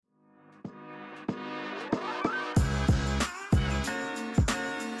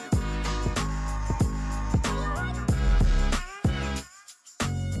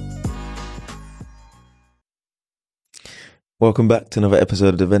Welcome back to another episode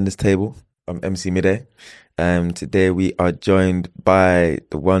of The Vendors Table. I'm MC Midday. Today we are joined by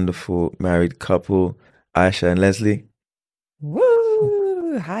the wonderful married couple, Aisha and Leslie.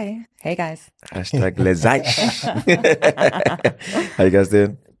 Woo! Hi. Hey, guys. Hashtag Leslie. How you guys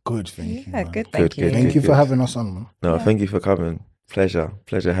doing? Good, thank you. Yeah, Man. good. Thank you. Thank you for having us on, man. No, Yeah. thank you for coming. Pleasure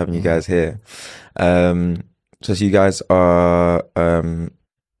having you guys here. So you guys are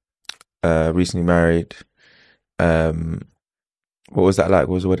recently married. What was that like?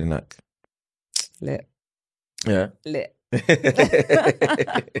 What was the wedding like? Lit. Yeah. Lit. when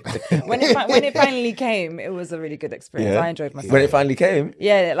it finally came, it was a really good experience. Yeah. I enjoyed myself. When it finally came?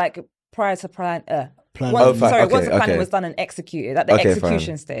 Yeah, like prior to plan. Plan. Once, Oh, fine. sorry, Okay, once the planning okay. was done and executed, at the Okay,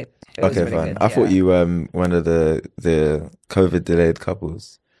 execution stage, it was Okay, really fine. good. I thought yeah. you were one of the COVID delayed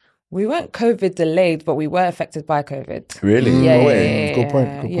couples. We weren't COVID delayed, but we were affected by COVID. Really? Yeah, No yeah, way. yeah, Good point,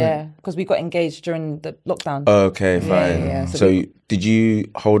 yeah, good point. yeah, because we got engaged during the lockdown. Okay, Yeah, fine. yeah, So, so did you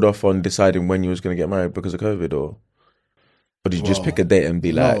hold off on deciding when you was going to get married because of COVID, or did you just Well, pick a date and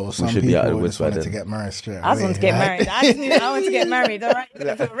be like, we some should be out of the people woods just by wanted to then? get married straight away. I just want to get married. I just knew I want to get married. All right, you're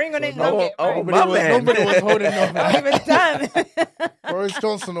gonna put a ring on it. And I'll get married. my man. Nobody was holding on. I'm even done. Boris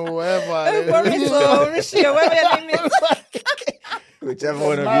Johnson or whatever. Boris or Rishi or whatever your name is. Whichever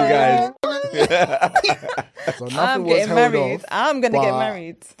one of you guys. So nothing I'm was getting held married. off, I'm gonna get but-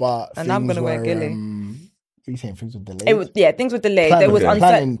 married. but And I'm things gonna wear were, gilly. you saying things were delayed? It was things were delayed. Planning, There was okay.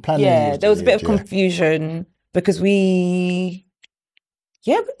 uncertainty. Planning Yeah, was there was a bit of delayed, yeah. confusion because we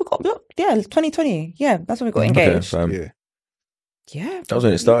got 2020. Yeah, that's when we got Okay, engaged. fine. Yeah. Yeah, That was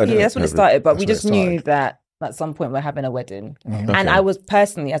when it started, Yeah, innit? that's when it COVID. started. But we That's just when it knew started. that at some point we're having a wedding, Mhm. Okay. and I was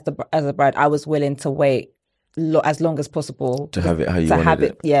personally, as a bride, I was willing to wait as long as possible To have it how you to wanted have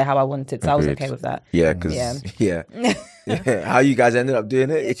it. yeah, how I wanted. So I was Agreed. okay with that. Yeah, because Yeah. yeah, how you guys ended up doing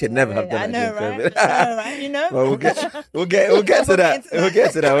it, you should never have done I it know, during right? COVID. I know, right? You know. Well, we'll get to that. We'll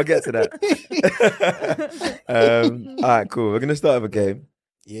get to that. All right, cool. We're gonna start with a game.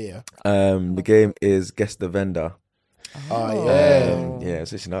 Yeah. The game is guess the vendor. Oh, yeah. Yeah.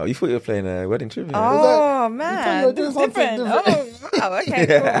 So you thought you were playing a wedding trivia. Oh you man, were doing this is something different. different. Oh, wow, okay,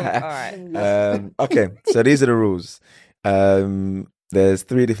 cool. All right. Okay, so these are the rules. There's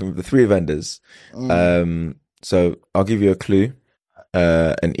the three vendors. So I'll give you a clue,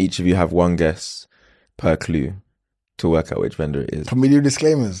 and each of you have one guess per clue to work out which vendor it is. Can we do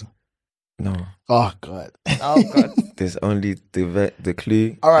disclaimers? No, Oh, God. Oh god. there's only the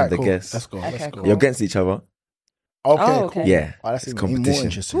clue All right, and the cool. guess. Let's go. Okay, Let's go. cool. You're against each other, Okay, Oh, cool. okay. yeah. Oh, that's It's even more competition.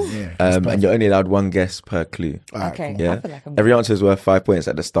 interesting. Yeah. And you're only allowed one guess per clue. All right, Okay. cool. Yeah. I feel like I'm Every answer is worth 5 points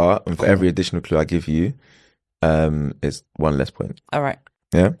at the start, and for Cool. every additional clue I give you, it's one less point. all right.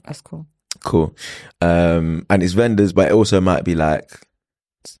 Yeah. That's cool. Cool. And it's vendors, but it also might be like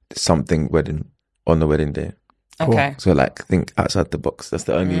something on the wedding day. Cool. Okay. So like think outside the box. That's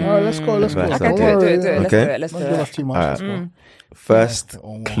the only All right, let's go. Let's go. Okay, Okay, Don't do it. worry. Let's Okay. do it. Let's Don't do give it. us too much. All Let's right. go. first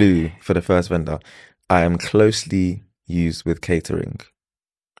Oh, wow. clue for the first vendor. I am closely used with catering.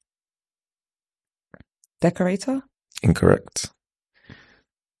 Decorator. Incorrect.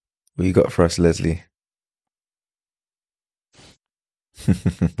 What you got for us, Leslie?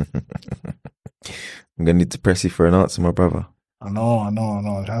 I'm gonna need to press you for an answer, my brother. I know. I'm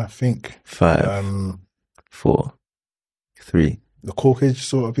trying to think. 5, 4, 3. The Caucasian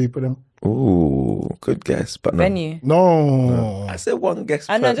sort of people, them. Ooh, good guess, but no. Venue. No. I said one guess.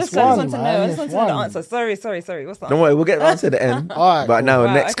 I know. first. Just one, want to know. man, I just want to it's know the one. answer. Sorry. What's that? Don't worry, we'll get around to the end. All right, But cool. now,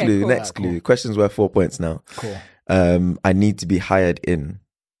 Wow, next okay, clue, cool. next Cool. clue. Question's worth 4 points now. Cool. I need to be hired in.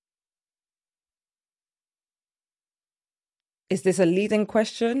 Is this a leading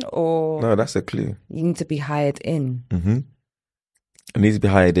question or No, that's a clue. you need to be hired in? Mm-hmm. I need to be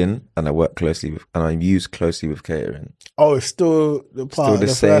hired in, and I work closely with, and I use closely with catering. Oh, it's still the part Still of the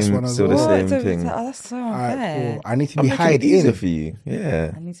the first same- one as still the well. same What? thing. Oh, that's so All right, unfair. cool. I need to I'm be making hired it easier in. for you.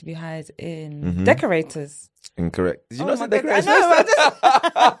 Yeah, I need to be hired in. Mhm. Decorators. incorrect. Did you Oh not my say God, decorators? I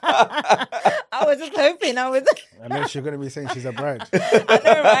know. I was just hoping I was. And then she's going to be saying she's a bride. I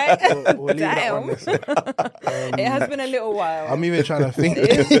know, right? We'll leave that one Damn. there. It has been a little while. I'm even trying to think.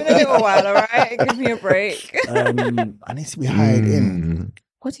 It's been a little while, all right? Give me a break. I need to be hired in.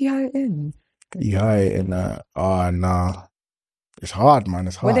 What do you hire in? You hired in. Oh, nah. It's hard, man.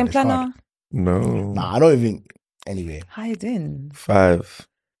 It's hard. Wedding It's hard. planner? No. Nah, I don't even. Anyway. Hired in. 5,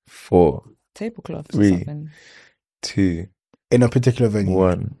 4, Tablecloths or Three. something. 2, In a particular venue.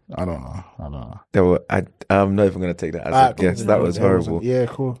 1. I don't know. I'm not even going to take that as a Alright, cool. guess. That was horrible. Yeah,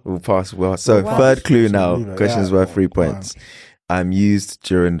 cool. We'll pass. Well, so Wow. third clue So now. leave it. Question's Yeah, worth cool. 3 points. I'm used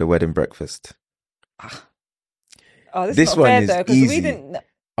during the wedding breakfast. Oh, this This is one not fair is though, because we easy. didn't.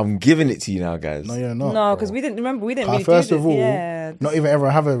 I'm giving it to you now, guys. No, you're not. No, because bro. we didn't really First do of this. all, Yeah. not even ever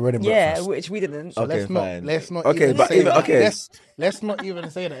have a wedding Yeah, breakfast. which we didn't. So Okay, let's not. fine. Let's not. Okay, even but say even- that. okay. Let's not even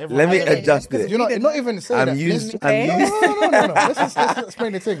say that. Let me everyone has a- adjust it. You know, not even say I'm that. used. Let's- I'm used. No. Let's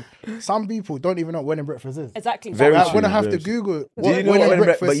explain the thing. Some people don't even know what wedding breakfast is. Exactly. Very I'm true, gonna have very to true. Google Do what you know wedding what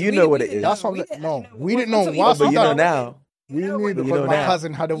breakfast. but you know what it is. That's what. No, we didn't know. But Whilst But we you know done- now. We knew you because know my now.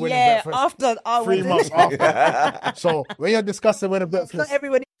 cousin had a wedding Yeah, breakfast after our 3 months after. So when you're discussing wedding Not breakfast,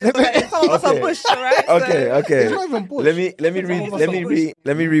 everybody. Some of us are Okay. bush, right? Okay, okay. It's not even bush. Let me Some read. of us Let are me bush. read.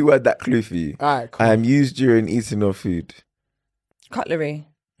 Let me reword that clue for you. all right, cool. I am used during eating of food. Cutlery.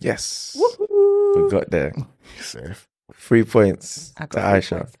 Yes, Woohoo. we got there. Safe. 3 points I to got 3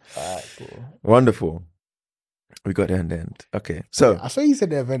 Aisha. points. All right, cool. Wonderful. We got there in the end. Okay, so I saw you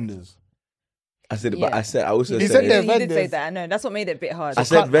said they're vendors. I said, Yeah. but I also He said, said You they're did say vendors. that. I know. That's what made it a bit hard. I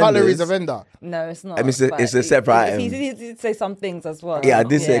said vendors. Cutlery is a vendor. No, it's not. I mean, it's a- but it's a separate he item. did say some things as well. Yeah, I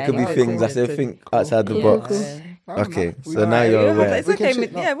did say it could he be did things. say I said it. think outside the Yeah. box. I don't Okay, know. We so don't- now you're Yeah, aware. it's We can okay.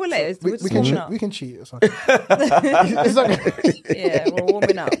 cheat, Yeah, we'll let it. We We're can cheat. warming We up. can cheat. It's okay. It's okay. Yeah, we're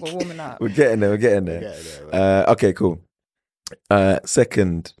warming up. We're warming up. We're getting there. We're getting there. Okay, cool.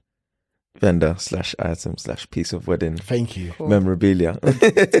 Second vendor / item / piece of wedding Thank you. Cool. memorabilia.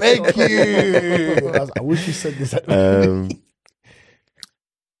 Thank you. I wish you said this.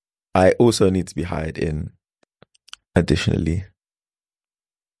 I also need to be hired in. Additionally,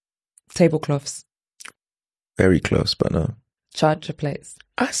 Tablecloths, very close, but no. charger plates.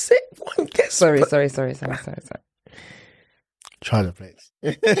 I said one guess. Sorry. but- Charger plates.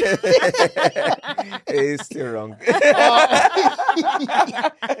 It's still wrong. Take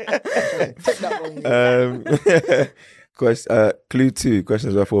that one. Clue 2.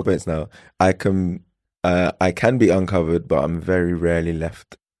 Questions worth 4 points now. I can be uncovered, but I'm very rarely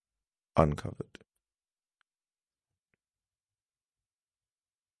left uncovered.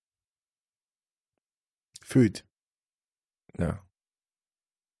 Food. No.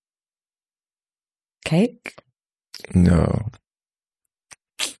 Cake. No.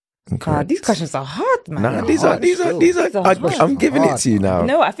 God, Incorrect. these questions are hard, man. Nah, They're these are hard still. These are hard. I'm giving it Hard, to you now.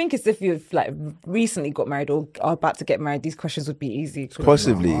 No, I think it's if you've like recently got married or are about to get married, these questions would be easy.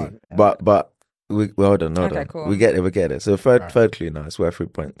 Possibly, hard. but hold on. Okay, cool. We get it. So third clue now. It's worth 3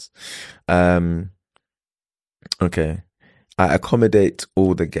 points. Okay. I accommodate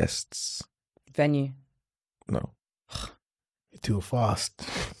all the guests. Venue. No. Too fast.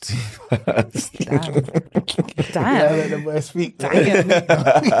 Damn. Let the boy speak. Damn.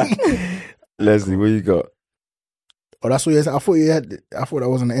 Leslie, what you got? Oh, that's what you said. I thought that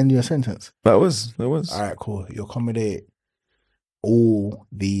wasn't the end of your sentence. That was. All right, cool. You accommodate all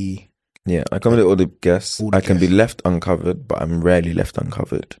the. Yeah, I accommodate all the guests. All the I can be guests. left uncovered, but I'm rarely left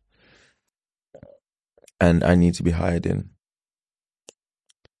uncovered. And I need to be hired in.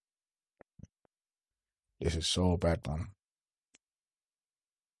 This is so bad, man.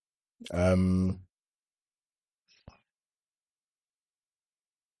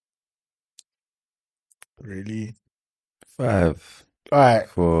 Really? 5, All right.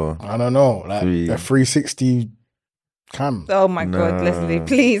 4. I don't know. Like 3. the 360 cam. Oh my No. God, Leslie,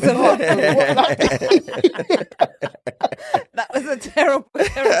 please. That was a terrible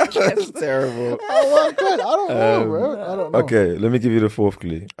That's guess. terrible. Oh my God. I don't know, bro. I don't know. Okay, let me give you the fourth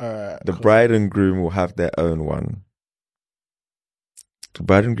clue. All right. The bride and groom will have their own one. The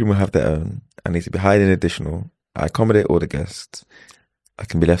bride and groom will have their own. I need to be hired in additional. I accommodate all the guests. I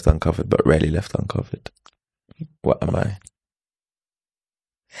can be left uncovered, but rarely left uncovered. What am I?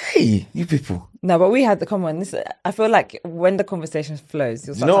 Hey, you people. No, but we had the common. This, I feel like when the conversation flows,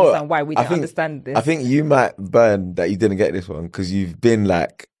 you'll You start know to what? understand why we I didn't think- understand this. I think you might burn that you didn't get this one because you've been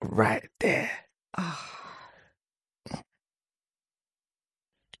like right there.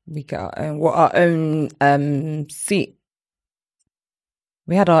 We get our own seat.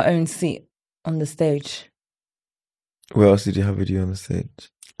 We had our own seat on the stage. Where else did you have with you on the stage?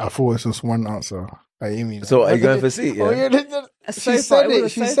 I thought it's just one answer. Like, you mean, So are you going for seat? Yeah. Oh, yeah. A She sofa, said it was it. a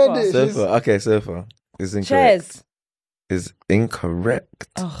She sofa. said it. Sofa. Okay, sofa. Is incorrect. Chairs. Is incorrect.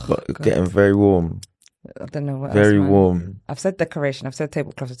 Oh, but God. getting very warm. I don't know what Very else, man. warm. I've said decoration. I've said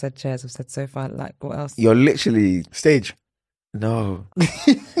tablecloth. I've said chairs. I've said sofa. Like, what else? You're literally Stage. no.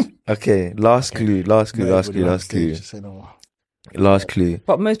 Okay, last clue. Last clue. Last clue. Last clue. Just say no more. Last clue.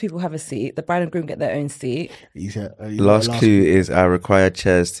 But most people have a seat. The bride and groom get their own seat. You said, you got Last clue is I require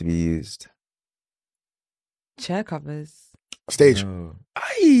chairs to be used. Chair covers. Stage. No.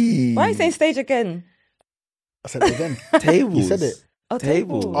 Aye. Why are you saying stage again? I said it again. Tables? You said it. Oh,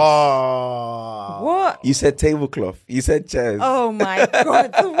 Tables. tables. Oh. What? You said tablecloth. You said chairs. Oh my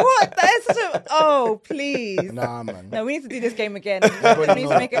God. What? That is such a. Oh, please. Nah, man. No, we need to do this game again. Everybody We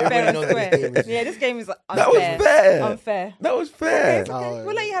need to make it knows- fair and everybody knows square. this game is- Yeah, this game is unfair. That was fair. Unfair. That was fair. Okay,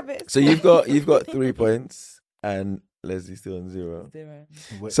 we'll let you have it. So you've got 3 points, and Leslie's still on 0. Zero.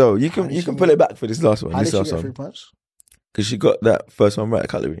 So you can pull it back for this last one. How This did she last get 3 one, points? because she got that first one right.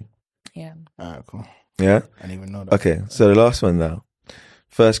 Cutlery. Yeah. Alright, cool. Yeah. I didn't even know that. Okay. So the last one now.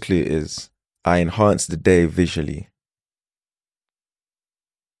 First clue is I enhance the day visually.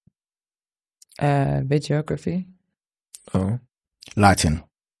 Videography. Oh, Lighting.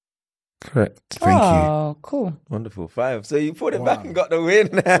 correct. Thank you. Oh, cool. Wonderful. 5. So you pulled it Wow. back and got the win.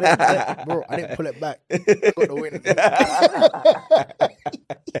 Bro, I didn't pull it back. I got the win.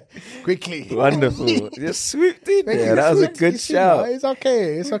 Quickly. Wonderful. Just swooped in Thank there. you. That was a Sweet, good you see, man. shout. It's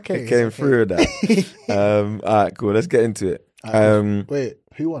okay. It's okay. It came It's okay. through with that. All right, cool. Let's get into it. Wait,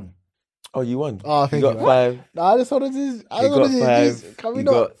 who won? Oh, you won. Oh, thank you you. got 5. Nah, I just wanted to. I You just wanted got to. 5, Can we you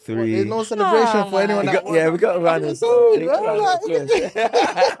not? got 3. There's no celebration for anyone We that got, won. yeah, we got a round of applause.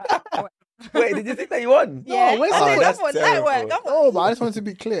 Wait, did you think that you won? Yeah. where's I the- did. that's Come on, that terrible. one. Come on. Oh, but I just wanted to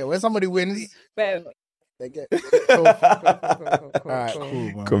be clear. When somebody wins, But- they get. Cool, All right, cool. cool,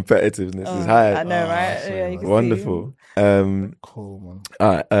 man. Competitiveness is I high. know, right? sorry, Yeah, you man. can Wonderful. Cool, man.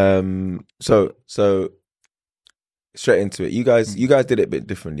 All right. So straight into it. You guys did it a bit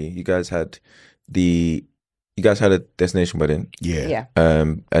differently. You guys had a destination wedding. See. Yeah. Yeah.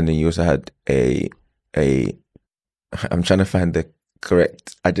 And then you also had a I'm trying to find the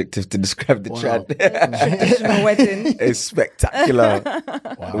correct adjective to describe the Wow. trad. Traditional wedding. A spectacular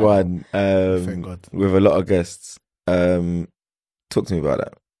Wow. one Thank God. with a lot of guests. Talk to me about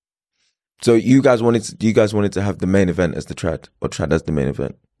that. So you guys wanted to have the main event as the trad, or trad as the main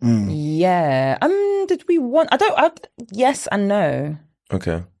event. Mm. Yeah. Did we want? Yes and no.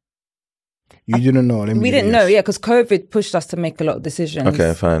 Okay. You didn't know. Let me We give you didn't yes. know, yeah, because COVID pushed us to make a lot of decisions.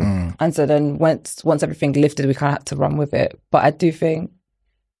 Okay, fine. Mm. And so then once everything lifted, we kind of had to run with it. But I do think,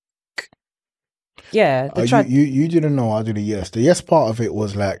 yeah, the You didn't know. I did a yes. The yes part of it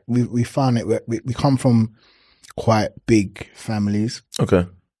was like we found it. We come from quite big families, Okay.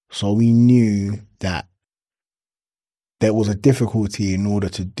 so we knew that there was a difficulty in order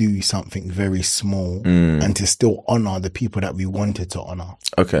to do something very small and to still honor the people that we wanted to honor.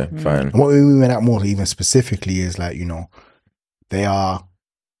 Okay, fine. And what we went at more even specifically is like, they are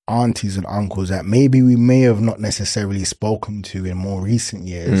aunties and uncles that maybe we may have not necessarily spoken to in more recent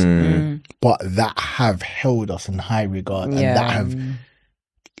years, but that have held us in high regard and that have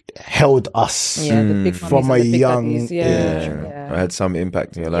held us yeah, the big from mummies and a the big young daddies, Yeah. I had some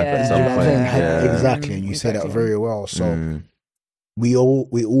impact in your life Yeah. at Do some you know what point. I'm saying? Yeah. Exactly. And you say that Exactly. very well. So we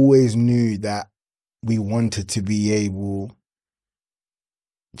always knew that we wanted to be able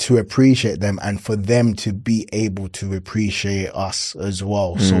to appreciate them and for them to be able to appreciate us as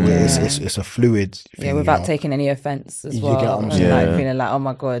well. So it's a fluid thing. Yeah, without taking any offense as You well. get what I'm And, saying? like Yeah. feeling like, oh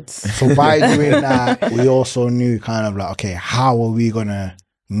my God. So by doing that, we also knew kind of like, okay, how are we going to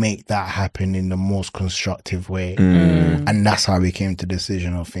make that happen in the most constructive way? And that's how we came to the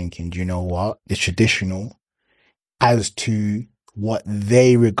decision of thinking, do you know what? It's traditional as to what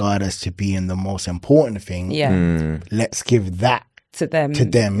they regard as to being the most important thing. Yeah. Let's give that To them.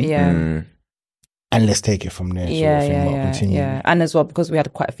 Yeah. Yeah. and let's take it from there. Yeah, sort of thing, but yeah, continue. yeah. And as well, because we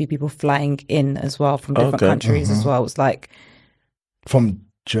had quite a few people flying in as well from different Okay. countries as well. It was like From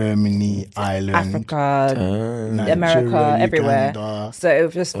Germany, Ireland, Africa, Nigeria, America, everywhere. Uganda, So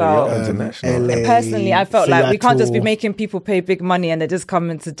it just felt. yeah. International. LA, And personally, I felt like we can't just be Seattle. making people pay big money and they're just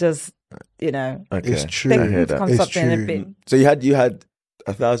coming to just, Okay. It's true. I hear that. come It's something a true. bit. So you had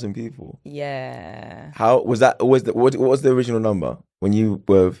 1,000 people. Yeah. How was that? What was the original number when you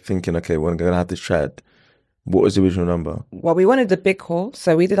were thinking? Okay, we're gonna have this trad. What was the original number? Well, we wanted the big hall.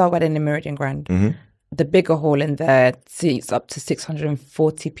 So we did our wedding in Meridian Grand. Mm-hmm. The bigger hall in there seats up to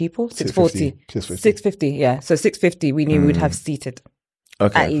 640 people. 640. 650, yeah. So 650 we knew we'd have seated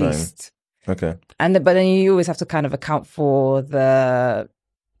Okay, at fine. least. Okay. But then you always have to kind of account for the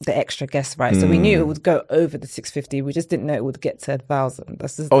extra guests, right? So we knew it would go over the 650. We just didn't know it would get to 1,000.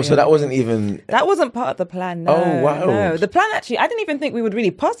 That's just Oh, the so that only wasn't thing. even. That wasn't part of the plan. No, Oh, wow. No, the plan actually, I didn't even think we would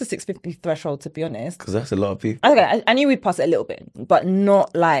really pass the 650 threshold, to be honest. Because that's a lot of people. Okay, I knew we'd pass it a little bit, but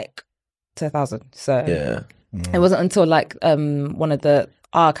not like to 1,000. So Yeah. it wasn't until like one of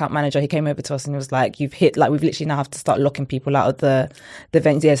our account manager, he came over to us and he was like, "You've hit, like, we've literally now have to start locking people out of the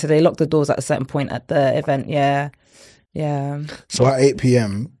events." Yeah, so they locked the doors at a certain point at the event. Yeah. So at 8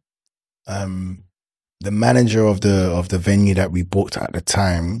 p.m, the manager of the venue that we booked at the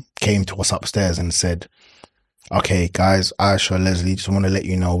time came to us upstairs and said, okay, guys, Aisha, Leslie, just want to let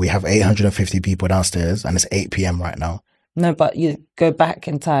you know we have 850 people downstairs and it's 8 p.m. right now. No, but you go back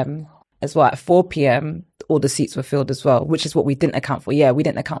in time as well. At 4 p.m., all the seats were filled as well, which is what we didn't account for. Yeah, we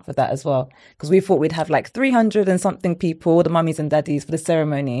didn't account for that as well because we thought we'd have like 300 and something people, the mummies and daddies for the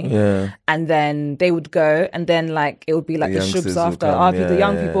ceremony. Yeah. And then they would go, and then like it would be like the youngsters shubs will after. come, After the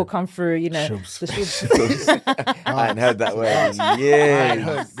young yeah. people come through, you know, Shubs. the shubs. I hadn't heard that word in I years.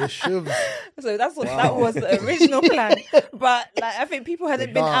 heard the shubs. So that's what that was the original plan. But like I think people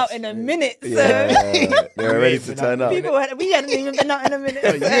hadn't been out in a minute, so. Yeah, they were ready to turn up. We hadn't even been out in a minute.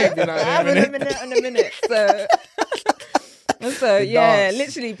 you ain't been out in a I haven't been out in a minute. So yeah, dance.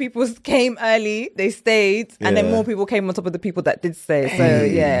 literally people came early, they stayed, and then Yeah. more people came on top of the people that did stay. So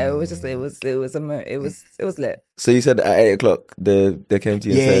yeah, it was just it was lit. So you said at 8 o'clock they came to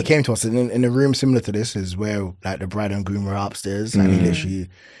you Yeah, and he said, came to us in a room similar to this is where like the bride and groom were upstairs and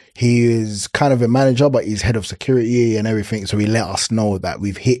he is kind of a manager but he's head of security and everything, so he let us know that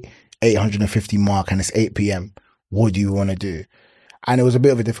we've hit 850 mark and it's 8 p.m. What do you want to do? And it was a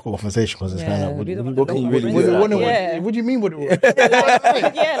bit of a difficult conversation because it's kind of we don't what can you really what, do? what, Yeah. what do you mean? What Yeah,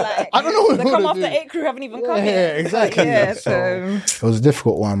 like I don't know what the we come wanna after do. 8 crew haven't even come Yeah, yet. exactly. Yeah, So so it was a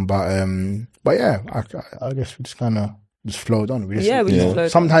difficult one, but yeah, I guess we just kind of just flowed on. We just, Yeah, we you just know, flowed on.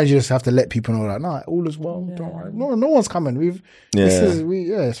 Sometimes you just have to let people know that, nah, all is well. Don't worry. No one's coming.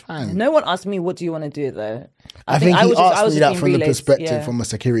 It's fine. no one asked me what do you want to do though. I think he asked me that being from the relayed, perspective, yeah. from a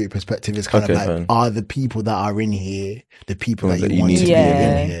security perspective, it's kind Okay, of like, fine. are the people that are in here the people that That you you want need to to be be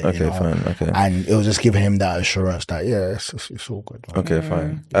in here? Okay, you know? fine. Okay. And it was just giving him that assurance that, yeah, it's all good. Man. Okay,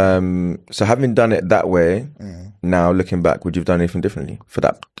 fine. So having done it that way, now looking back, would you have done anything differently for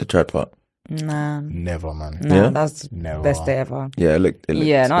the third part? Nah, Never, man. Yeah? that's the Never. best day ever. Yeah, it looked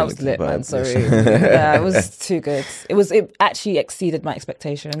Yeah, no, it was lit, man. Sorry. Yeah, it was too good. It actually exceeded my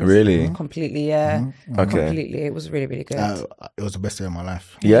expectations. Really? Completely, yeah. Okay. Completely. It was really, really good. It was the best day of my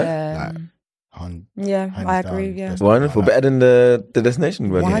life. Yeah? Like, Yeah, hands I down, agree, yeah. best day of Wonderful. my life. Better than the destination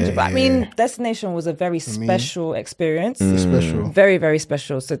wedding. 100. But I Yeah. mean, Destination was a very special experience. It's special. Very, very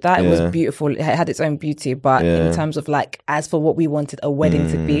special. So that was Yeah. beautiful. It had its own beauty. But Yeah. in terms of like, as for what we wanted a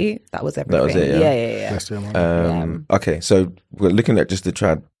wedding to be, that was everything. was it, yeah. Yeah. Best day of my life. Okay, so we're looking at just the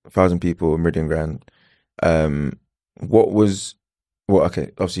trad, 1,000 people, Meridian Grand. Okay,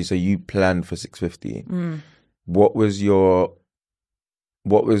 obviously, so you planned for 650. What was your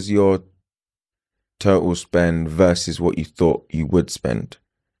total spend versus what you thought you would spend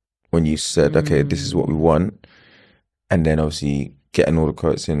when you said, okay, this is what we want, and then obviously getting all the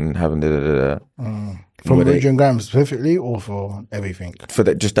quotes in, having For Were they- Meridian Grams specifically or for everything? for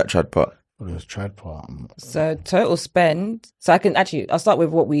just that trad part. For this trad part. So total spend. So I'll start with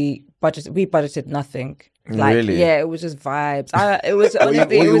what we budgeted. We budgeted nothing. Like, Really? yeah, it was just vibes. It was What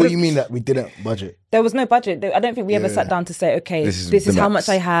honestly, do it was you just- mean that we didn't budget? there was no budget. I don't think we ever Yeah. sat down to say, okay, This this is is the how max.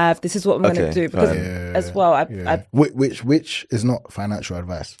 much I have. This is what I'm going Okay, to do. Because fine. as well, Yeah. Which is not financial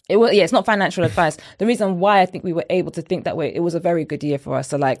advice. it's not financial advice. The reason why I think we were able to think that way, it was a very good year for us.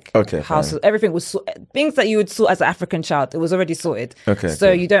 So like, Okay, house, fine. everything was things that you would sort as an African child. It was already sorted. Okay,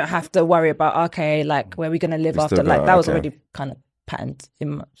 so good. you don't have to worry about okay, like where are we going to live We after? still Like got- that was okay. already kind of patterned.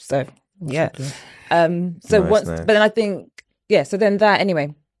 So yeah. So Nice, once, nice. but then I think so then that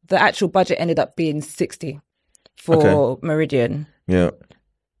anyway, the actual budget ended up being 60 for Meridian. Yeah.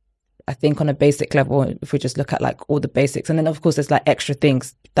 I think on a basic level, if we just look at like all the basics, and then of course there's like extra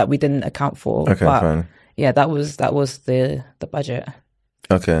things that we didn't account for. Okay, but fine. yeah, that was the budget.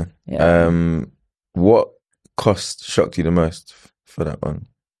 Okay. Yeah. What cost shocked you the most for that one?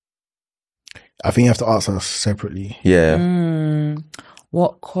 I think you have to answer us separately. Yeah.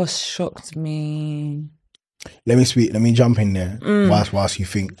 What cost shocked me? Let me jump in there whilst you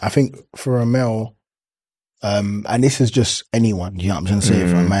think. I think for a male, and this is just anyone, you know what I'm trying to say,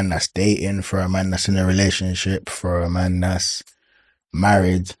 for a man that's dating, for a man that's in a relationship, for a man that's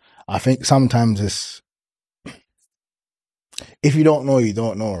married, I think sometimes it's, if you don't know, you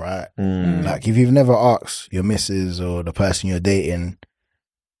don't know, right? Like if you've never asked your missus or the person you're dating,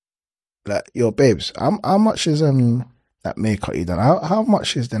 like, yo, babes, how much is that makeup you done? How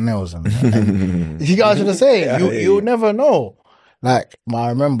much is the nails and you guys are saying you'll never know. Like, I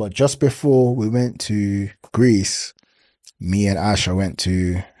remember just before we went to Greece, me and Aisha went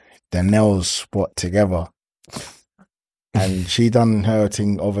to the nails spot together. And she done her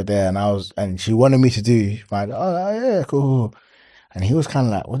thing over there, and she wanted me to do, like, oh yeah, cool. And he was kind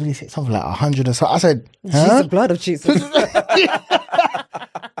of like, what did he say? Something like 100 or so. I said, She's huh? the blood of Jesus.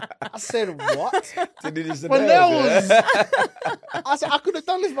 I said, what? For For nails. I said, I could have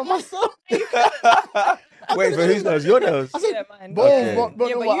done this by myself. Wait, for whose nails? Your nails? I said, Yeah, mine. Boom, Okay. but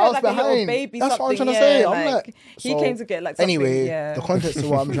Yeah, but what you had else like a little behind? baby That's what I'm trying something, to say. yeah, I'm like, he so- came to get like something. Anyway, yeah. the context of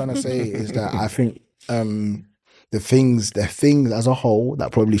what I'm trying to say is that I think the things as a whole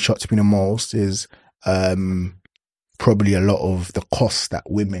that probably shocked me the most is probably a lot of the costs that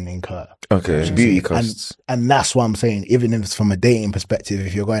women incur. Okay, beauty costs. And that's what I'm saying. Even if it's from a dating perspective,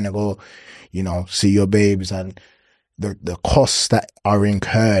 if you're going to go, see your babes and the costs that are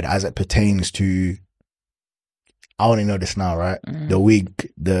incurred as it pertains to, I only know this now, right? The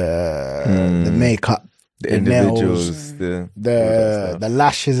wig, the makeup, The individuals, nails, the the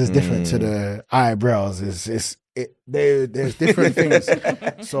lashes is different to the eyebrows. There's different things.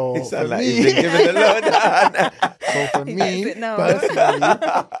 So You for sound like me, you've been given a lowdown. so for me it now.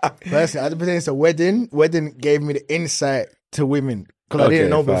 personally, as it pertains to wedding gave me the insight to women because I didn't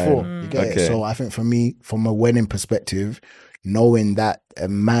know fine. before. You get it? Okay. So I think for me, from a wedding perspective, knowing that a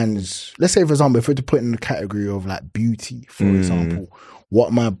man's, let's say for example, if we're to put in the category of like beauty, for example,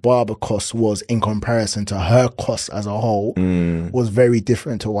 what my barber cost was in comparison to her cost as a whole was very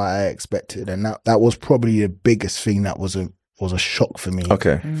different to what I expected, and that was probably the biggest thing that was a shock for me.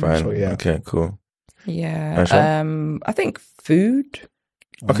 Okay, fine. So, yeah. Okay, cool. Yeah. Aisha? I think food.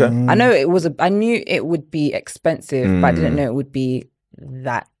 Okay. I know I knew it would be expensive, but I didn't know it would be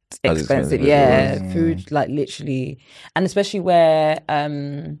that As expensive. expensive as Yeah. Food, like literally. And especially where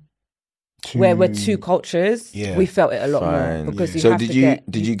we're two cultures, Yeah. we felt it a lot Fine. more because you So have did to you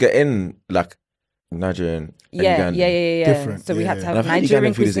get did you get in like Nigerian? and yeah, Ugandan? yeah. Different, So we had yeah. to And have I've heard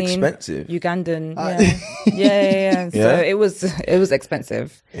Nigerian Ugandan food is cuisine, expensive. Ugandan. Yeah. Yeah. So Yeah? it was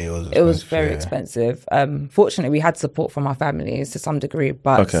expensive. It was It was very yeah. expensive. Fortunately, we had support from our families to some degree,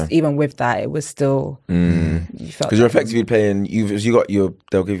 but Okay. even with that, it was still. You felt Because you're like- effectively paying. You got your.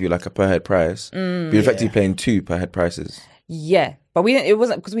 They'll give you like a per head price. But you're effectively paying 2 per head prices. Yeah, but we didn't. It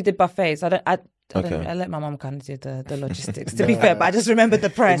wasn't because we did buffets. Okay. I let my mom kind of do the logistics. To be fair, but I just remembered the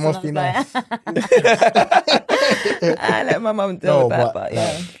price. It must and be I nice. was like, I let my mom deal with that. But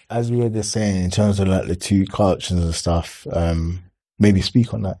yeah. like, as we were just saying, in terms of like the two cultures and stuff, maybe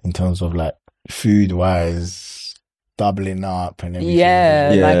speak on that in terms of like food wise, doubling up and everything.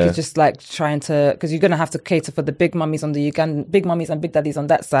 Yeah, Yeah. like it's just like trying to, because you're gonna have to cater for the big mummies on the Ugandan, big mummies and big daddies on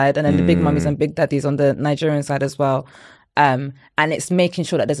that side, and then the big mummies and big daddies on the Nigerian side as well. And it's making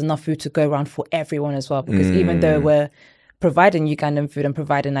sure that there's enough food to go around for everyone as well. Because even though we're providing Ugandan food and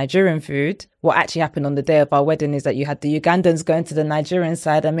providing Nigerian food, what actually happened on the day of our wedding is that you had the Ugandans going to the Nigerian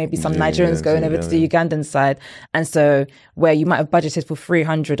side and maybe some Nigerians going over to the Ugandan side. And so where you might have budgeted for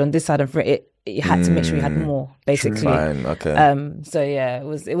 300 on this side of it, you had to make sure you had more, basically. Fine. Okay. So yeah, it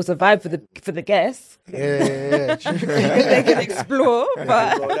was a vibe for the guests. Yeah. True. They could explore,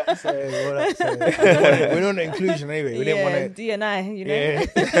 but What that say. We're on the inclusion anyway. We didn't want to. D&I, you know. Yeah.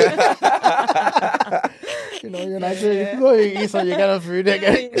 You're Nigerian. You go eat some Ugandan food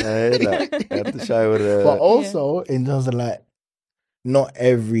again. I had to show with But also, in terms of like, not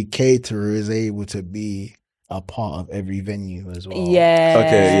every caterer is able to be a part of every venue as well. Yeah.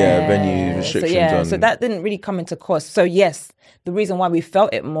 Okay, yeah, venue restrictions So on- that didn't really come into cost. So yes, the reason why we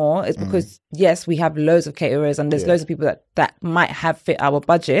felt it more is because yes, we have loads of caterers and there's loads of people that might have fit our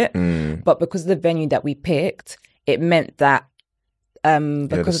budget, but because of the venue that we picked, it meant that You had a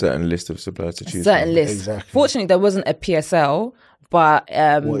because certain list of suppliers to choose certain from. lists. Exactly. Fortunately, there wasn't a PSL, but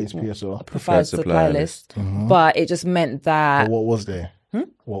What is PSL? preferred supply list. But it just meant that What was there?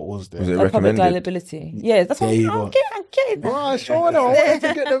 What was there? Was it public recommended? liability. Yeah, that's what There you I'm go. getting. Bro, sure, I wanted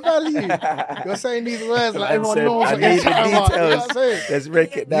to get the value. You're saying these words like everyone said, knows I what you're need the talking about. You know what I'm details. saying? Let's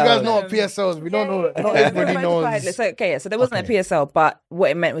break it You down. guys know what PSLs. We don't know. Not everybody knows. So, okay, yeah, so there wasn't a PSL, but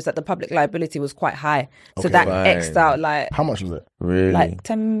what it meant was that the public liability was quite high. So Okay. that Fine. X'd out like How much was it? Really? like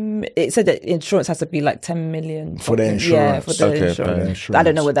 10. It said that insurance has to be like 10 million For the something. Yeah, insurance. for the Okay, insurance. fine. I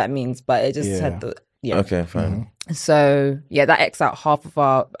don't know what that means, but it just Yeah. said that. Yeah. Okay, fine. So yeah, that X'd out half of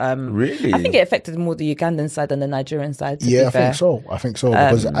our. Really? I think it affected more the Ugandan side than the Nigerian side. To Yeah, be I fair. think so.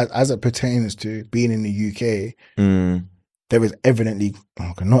 Because as it pertains to being in the UK, there is evidently,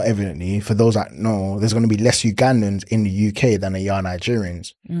 okay, not evidently, for those that know, there's going to be less Ugandans in the UK than there are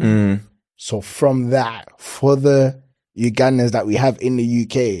Nigerians. So from that, for the Ugandans that we have in the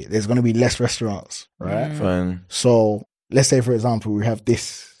UK, there's going to be less restaurants, right? Fine. So let's say, for example, we have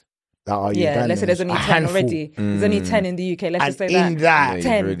this that are Yeah, Ugandans, let's say there's only a 10 handful. already. There's only 10 in the UK. Let's just say And in that, Yeah,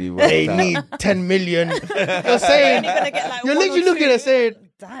 10. you've already worked they out. need 10 million. You're saying, You're only gonna get like you're one or literally looking two. at saying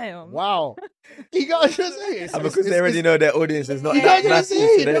damn. Wow. You got what you're saying? And because they already know their audience is not You that know what I'm massive.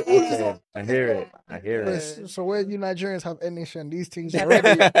 saying? So they, The audience- okay, I hear it. So where you Nigerians have English and these things already,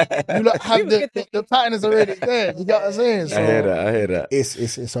 you lot have the pattern is already there. You got what I'm saying? So I hear that.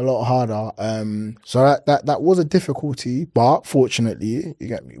 it's a lot harder. So that was a difficulty, but fortunately, you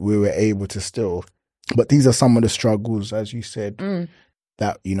get me, we were able to still. But these are some of the struggles, as you said,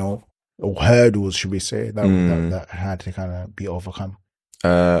 that or hurdles, should we say, that had to kind of be overcome.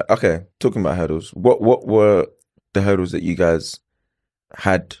 Okay, talking about hurdles, what were the hurdles that you guys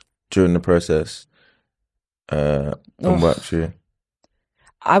had during the process and worked through?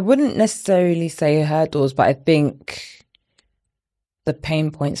 I wouldn't necessarily say hurdles, but I think the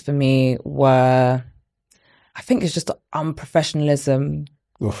pain points for me were, I think it's just the unprofessionalism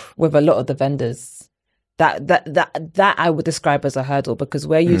with a lot of the vendors. That I would describe as a hurdle, because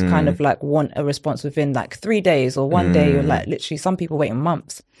where you kind of like want a response within like 3 days or 1 day, you're like literally, some people waiting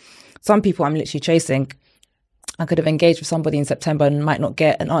months. Some people I'm literally chasing. I could have engaged with somebody in September and might not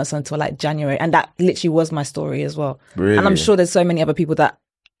get an answer until like January. And that literally was my story as well. Really? And I'm sure there's so many other people that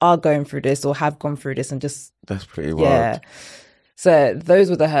are going through this or have gone through this and just... That's pretty wild. Yeah. So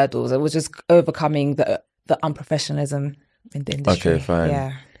those were the hurdles. It was just overcoming the unprofessionalism in the industry. Okay, fine.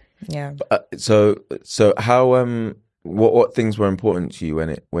 Yeah. So how what things were important to you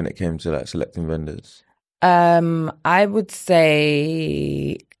when it came to like selecting vendors? I would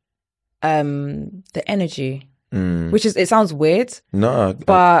say the energy, which is, it sounds weird. No,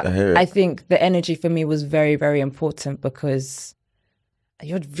 but I hear it. I think the energy for me was very, very important, because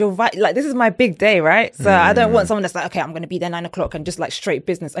you're right. Like, this is my big day, right? So I don't want someone that's like, okay, I'm going to be there 9 o'clock and just like straight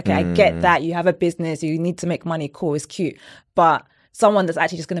business. Okay, I get that. You have a business, you need to make money. Cool, it's cute. But someone that's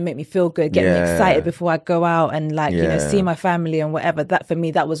actually just going to make me feel good, get me excited before I go out and like, see my family and whatever. That for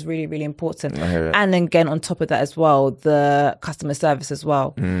me, that was really, really important. I hear it. And then again, on top of that as well, the customer service as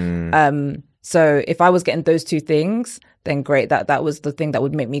well. So if I was getting those two things, then great. That was the thing that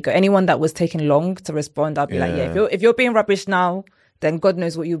would make me go. Anyone that was taking long to respond, I'd be like, if you're being rubbish now, then God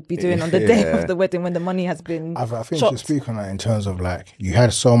knows what you'll be doing on the day of the wedding when the money has been I think chopped. to speak on that in terms of like, you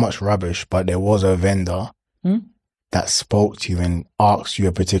had so much rubbish, but there was a vendor that spoke to you and asked you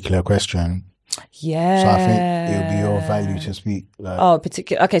a particular question. Yeah. So I think it would be your value to speak. Like,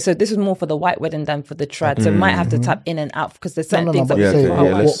 particular. Okay, so this is more for the white wedding than for the trad. So it might have to tap in and out, because there's certain things that we do for our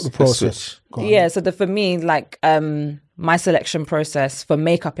wedding. the process. Yeah, so for me, like my selection process for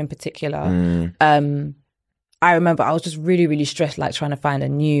makeup in particular, I remember I was just really, really stressed, like trying to find a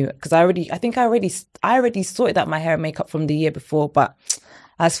new, because I already sorted out my hair and makeup from the year before, but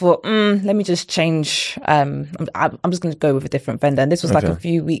I thought, let me just change. I'm just going to go with a different vendor. And this was like a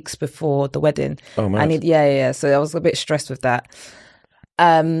few weeks before the wedding. Oh, man. So I was a bit stressed with that.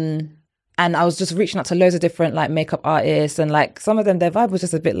 And I was just reaching out to loads of different like makeup artists, and like some of them, their vibe was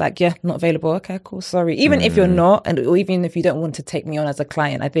just a bit like, not available. Okay, cool, sorry. Even if you're not, or even if you don't want to take me on as a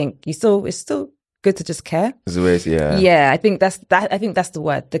client, I think it's still good to just care. Yeah, I think that's the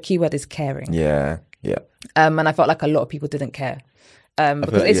word. The key word is caring. Yeah. And I felt like a lot of people didn't care.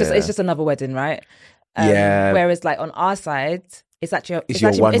 Because it's just another wedding, right? Whereas like on our side, it's actually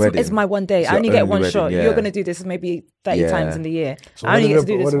it's my one day. I only get one shot. You're going to do this maybe 30 times in the year. So I only get to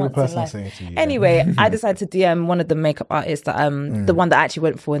do this once in life. Anyway, I decided to DM one of the makeup artists that the one that I actually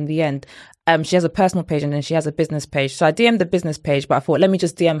went for in the end. She has a personal page and then she has a business page. So I DM'd the business page, but I thought, let me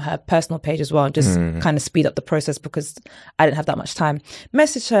just DM her personal page as well and just kind of speed up the process, because I didn't have that much time.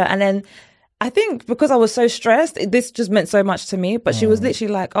 Messaged her, and then I think because I was so stressed, this just meant so much to me. But she was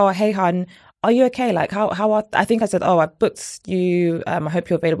literally like, "Oh, hey, hun, are you okay? Like, how are?" I think I said, "Oh, I booked you. I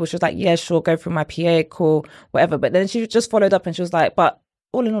hope you're available." She was like, "Yeah, sure. Go through my PA, cool, whatever." But then she just followed up and she was like, "But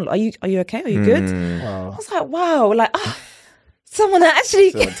all in all, are you okay? Are you good?" Wow. I was like, "Wow, like someone that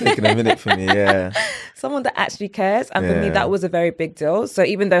actually taking a minute for me, someone that actually cares." And for me, that was a very big deal. So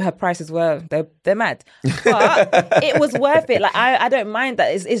even though her prices were they're mad, but it was worth it. Like I don't mind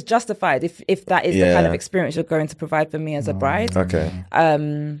that. It's justified if that is the kind of experience you're going to provide for me as a bride. Okay.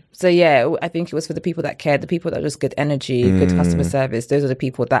 So yeah, I think it was for the people that cared, the people that just good energy, good customer service. Those are the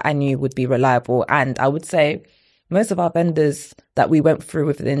people that I knew would be reliable. And I would say most of our vendors that we went through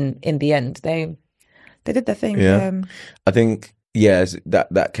with in the end, they did their thing. I think. Yeah,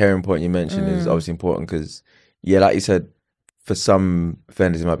 that caring point you mentioned is obviously important, because, like you said, for some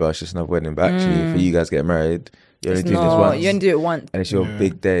vendors it might be, it's just another wedding, but actually for you guys getting married, you're only doing this once. You only do it once. And it's your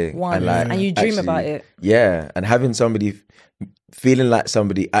big day. And you dream about it. Yeah, and having somebody, feeling like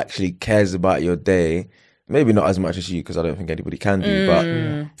somebody actually cares about your day, maybe not as much as you, because I don't think anybody can do,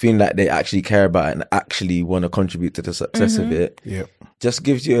 but feeling like they actually care about it and actually want to contribute to the success of it, just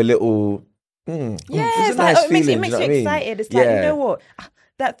gives you a little... it's like, it makes you excited. It's like, you know what?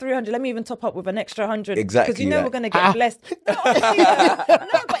 that 300. Let me even top up with an extra 100. Exactly, Because you know like- we're gonna get blessed. No, honestly, no,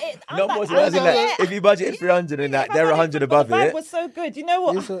 but I'm Not like, more I'm so as in, like, like, if you budgeted 300 and that, they're 100 above the vibe it. was so good. You know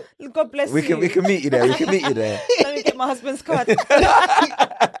what? God bless We you. can meet you there. We can meet you there. Let me get my husband's card. Thank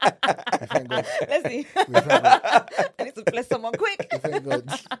God. Leslie, Thank God. I need to bless someone quick. Thank God.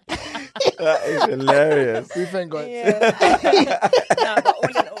 That is hilarious. We thank God. Yeah. No, but all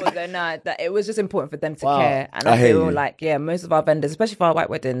in all, though, that it was just important for them to Wow. care, and I I hear feel you. like most of our vendors, especially for our white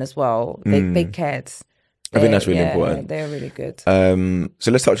wedding as well, they cared. I think that's really important. They're really good.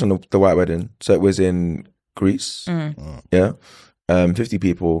 So let's touch on the white wedding. So it was in Greece. Yeah. 50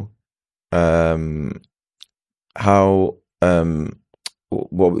 people. How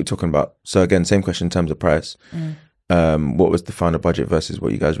what were we talking about? So again, same question in terms of price. What was the final budget versus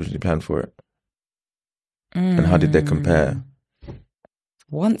what you guys originally planned for it? And how did they compare?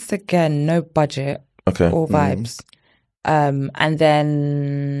 Once again, no budget. Okay. All vibes. And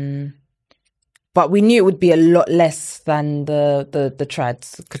then, but we knew it would be a lot less than the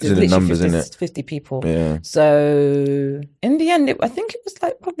trads because Because of the numbers, 50, innit? 50 people. Yeah. So in the end, I think it was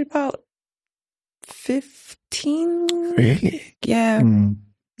like probably about 15. Really? Yeah.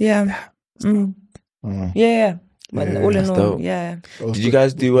 Yeah. Yeah. But Yeah, all in that's all, dope. yeah. Did you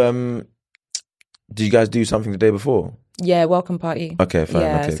guys do something the day before? Yeah, welcome party. Okay, fine.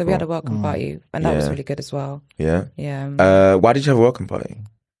 Yeah, okay, so cool. we had a welcome party and that was Yeah. really good as well. Yeah. Yeah. Why did you have a welcome party?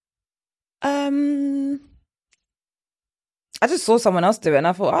 I just saw someone else do it and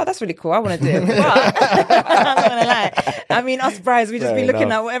I thought, oh, that's really cool. I want to do it. But I'm not gonna lie. I mean, us brides, we just Fair be looking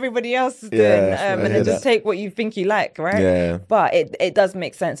enough. at what everybody else is doing, Yeah, and I then hear just that. take what you think you like, right? Yeah. But it does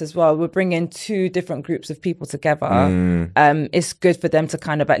make sense as well. We're bringing two different groups of people together. It's good for them to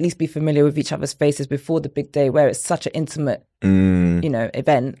kind of at least be familiar with each other's faces before the big day, where it's such an intimate,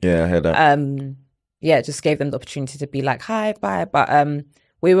 event. Yeah, I heard that. Yeah, it just gave them the opportunity to be like, hi, bye. But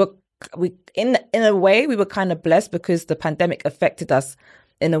we in a way we were kind of blessed because the pandemic affected us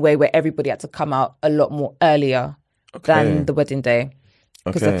in a way where everybody had to come out a lot more earlier than the wedding day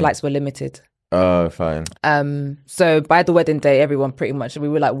because the flights were limited. Oh, fine. So by the wedding day, everyone pretty much, we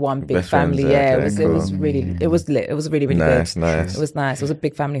were like one big Best friends, family. Yeah, okay, it was really, it was lit. It was really, really Nice, good. nice. It was nice. It was a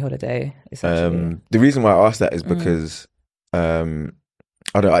big family holiday. Essentially. The reason why I asked that is because I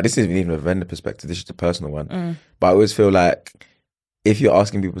don't know, this isn't even a vendor perspective, this is just a personal one. But I always feel like if you're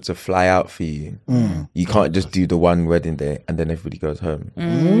asking people to fly out for you, you can't just do the one wedding day and then everybody goes home.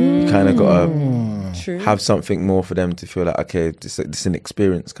 You kind of got to have something more for them to feel like, okay, this is an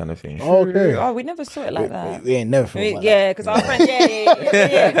experience kind of thing. Okay. Oh, we never saw it like that. We ain't never thought about that. Yeah, because our friends,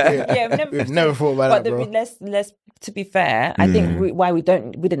 yeah, We've never thought about that, bro. let's to be fair, I think why we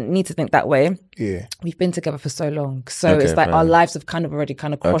didn't need to think that way. Yeah. We've been together for so long, so Okay, it's like fine. our lives have kind of already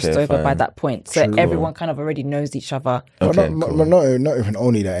kind of crossed Okay, over by fine. that point. So True. everyone kind of already knows each other. Okay, But cool. not even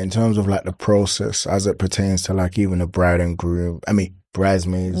only that, in terms of like the process as it pertains to like even the bride and groom, I mean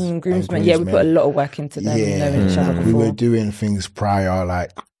bridesmaids, and Groomsmen, yeah, we put a lot of work into them knowing each other we before. were doing things prior,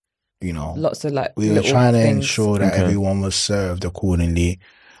 like, you know, Lots of like we were little trying to things. ensure that Okay. everyone was served accordingly.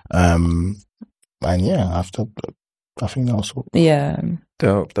 And yeah, after I think that was Yeah,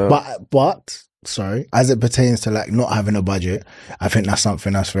 Dope. but sorry, as it pertains to like not having a budget, I think that's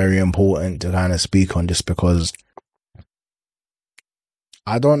something that's very important to kind of speak on, just because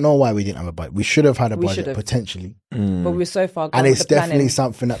I don't know why we didn't have a budget. We should have had a We budget should've. potentially. but we were so far gone And with it's the definitely planning.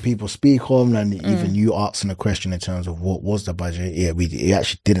 something that people speak on, and even you asking the question in terms of what was the budget. Yeah, we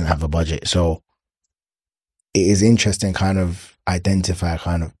actually didn't have a budget. So it is interesting kind of identify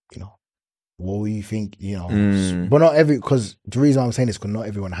kind of, you know, what you think, you know, but not because the reason I'm saying this, because not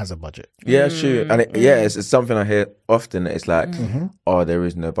everyone has a budget. Yeah, sure. And it's something I hear often. It's like, oh, there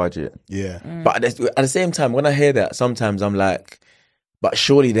is no budget. Yeah. But at the same time, when I hear that, sometimes I'm like, but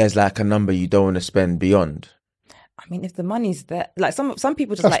surely there's like a number you don't want to spend beyond. I mean, if the money's there, like some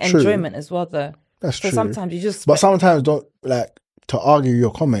people just That's like true. enjoyment as well, though. That's So true. sometimes you just, But sometimes don't, like, to argue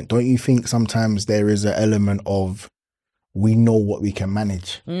your comment, don't you think sometimes there is an element of we know what we can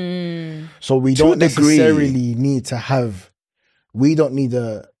manage? So we To a don't degree. necessarily need to have, we don't need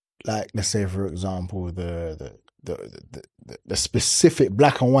a, like, let's say, for example, the specific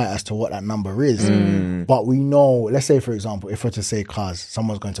black and white as to what that number is. But we know, let's say, for example, if we're to say cars,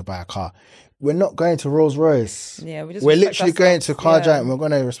 someone's going to buy a car. We're not going to Rolls Royce. yeah, we just We're respect literally going to ourselves. car Yeah. giant. We're going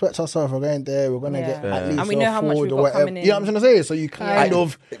to respect ourselves. We're going there. We're going to Yeah. get at least And we know how much Ford we've or got whatever. coming in. You know what I'm trying to say? So you kind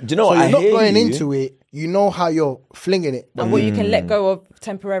of, Do you know so what? you're I not hear going you. into it. You know how you're flinging it. And what you can let go of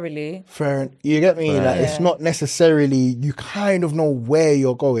temporarily. Fair, you get me? Like, it's Yeah. not necessarily, you kind of know where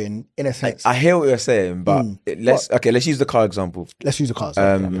you're going in a sense. I hear what you're saying, but let's use the car example. Let's use the cars.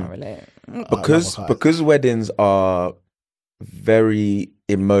 I can't relate. Because weddings are very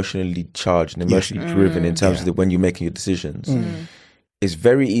emotionally charged and emotionally driven in terms of when you're making your decisions, it's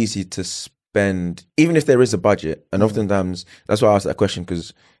very easy to spend, even if there is a budget. And oftentimes, that's why I asked that question,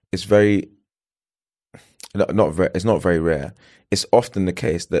 because it's it's not very rare. It's often the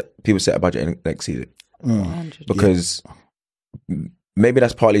case that people set a budget and exceed it. Because maybe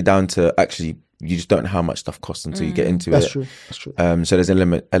that's partly down to actually you just don't know how much stuff costs until you get into That's it. true. That's true. So there's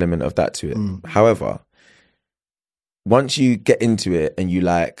an element of that to it. However, once you get into it and you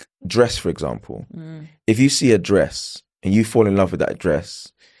like dress, for example, if you see a dress and you fall in love with that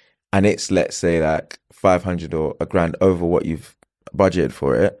dress and it's, let's say, like 500 or $1,000 over what you've budgeted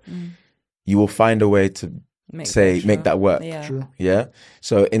for it, you will find a way to make that work. Yeah. True. Yeah.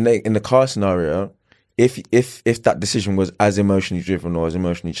 So in the car scenario, if that decision was as emotionally driven or as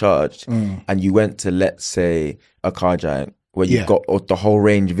emotionally charged, and you went to, let's say, a car giant where you've got the whole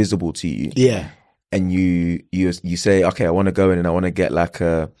range visible to you, and you say, okay, I want to go in and I want to get like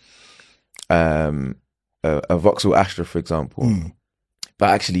a Vauxhall Astra, for example. But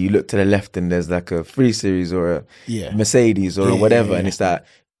actually, you look to the left and there's like a 3 Series or a Mercedes or whatever, and it's like,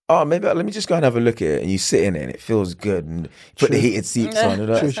 oh, maybe let me just go and have a look at it. And you sit in it and it feels good, and put the heated seats on.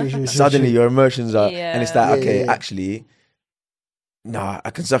 And suddenly your emotions are, and it's like, okay, actually, nah,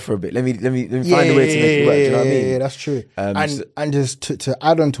 I can suffer a bit. Let me find a way to make it work. Do you know what I mean? Yeah, that's true. And just to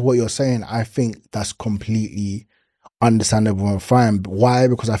add on to what you're saying, I think that's completely understandable and fine. Why?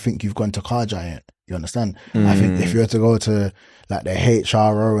 Because I think you've gone to car giant. You understand? I think if you were to go to like the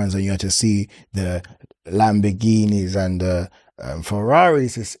HROs and you were to see the Lamborghinis and the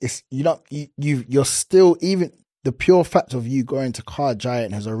Ferraris, it's you're still, even the pure fact of you going to car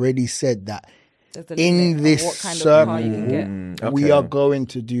giant has already said that in this what kind circle, of car you can get. we are going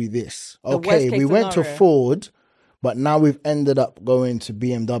to do this. The Okay, worst we case went to scenario. Ford, but now we've ended up going to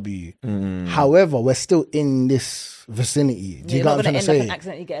BMW. However, we're still in this vicinity. Do you You're know not what I'm going trying to to end up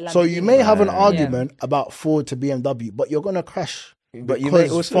say? and accidentally get a Lamborghini. So you may have an argument about Ford to BMW, but you're going to crash. But you may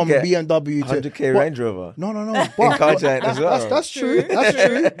Because also from get BMW to 100k Range Rover. No. In But car giant as well. That's true. That's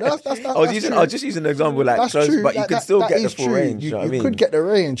true. I was just using an example like That's close, true. but you could still get the is full true. range. You, You know what I you mean? could get the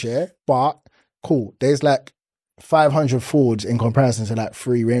range, yeah. But cool. There's like 500 Fords in comparison to like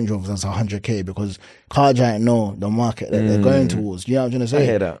 3 Range Rovers that's 100k, because car giant know the market that they're going towards. You know what I'm trying to say? I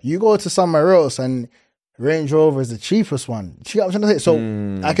hear that. You go to somewhere else and Range Rover is the cheapest one. You know what I'm trying to say?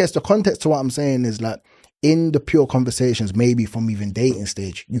 So I guess the context to what I'm saying is like, in the pure conversations, maybe from even dating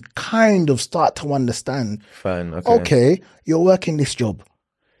stage, you kind of start to understand. Fine. Okay. Okay, you're working this job,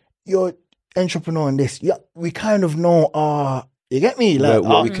 you're entrepreneur in this. Yeah, we kind of know. You get me? Like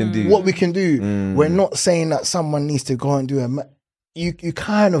What we can do. What we can do. We're not saying that someone needs to go and do you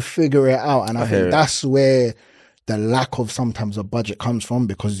kind of figure it out, and I hear think it. that's where the lack of sometimes a budget comes from,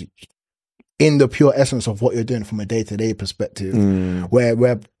 because in the pure essence of what you're doing from a day-to-day perspective,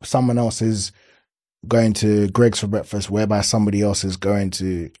 where someone else is going to Greg's for breakfast, whereby somebody else is going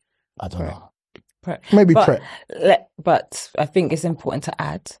to, I don't know, maybe prep. But I think it's important to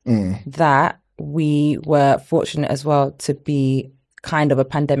add that we were fortunate as well to be kind of a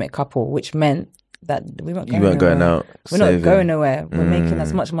pandemic couple, which meant that we weren't going going out. We're not going nowhere. We're making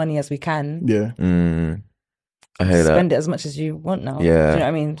as much money as we can. Yeah. I hear that. Spend it as much as you want now. Yeah. Do you know what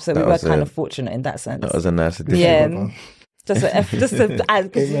I mean? So we That were was kind it. of fortunate in that sense. That was a nice addition. Yeah. Just to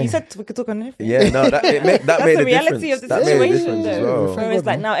add, because you said we could talk on everything. Yeah, no, that made That's a the reality difference. of the That made a situation, difference as though. well. Whereas,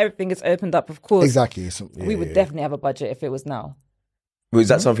 like, now everything is opened up, of course. Exactly. So, We would definitely have a budget if it was now. Was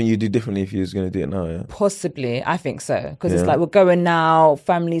that something you do differently if you was going to do it now? Yeah. Possibly, I think so. Because it's like, we're going now,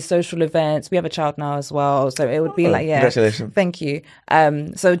 family, social events. We have a child now as well. So it would be like, Congratulations. Thank you.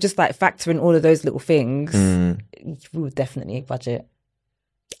 So just like factoring all of those little things, we would definitely budget.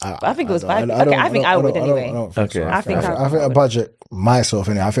 But I think it was fine. Okay, I think I would anyway. Okay. I think a budget, myself,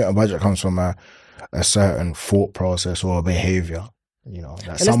 anyway, I think a budget comes from a certain thought process or a behavior. You know,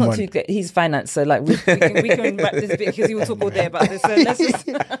 that But let's not get he's finance, so like we can wrap this bit because he will talk all day about this. So let's just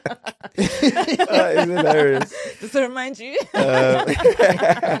That is hilarious. just to remind you.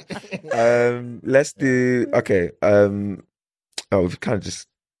 Let's do we've kind of just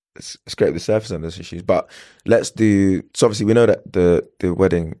scraped the surface on those issues, but let's do. So obviously we know that the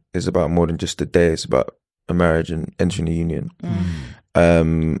wedding is about more than just a day. It's about a marriage and entering a union.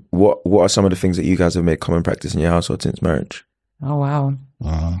 What are some of the things that you guys have made common practice in your household since marriage? Oh wow.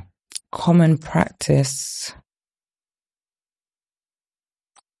 Common practice.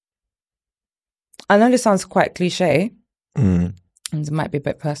 I know this sounds quite cliche. And it might be a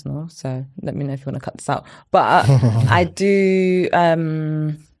bit personal, so let me know if you want to cut this out. But I do,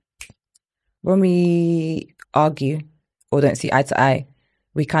 when we argue or don't see eye to eye,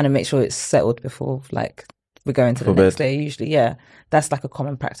 we kind of make sure it's settled before like we go into the For next bed. day usually. Yeah, that's like a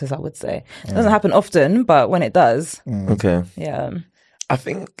common practice, I would say. It doesn't happen often, but when it does, Okay. yeah. I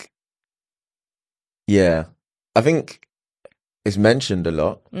think it's mentioned a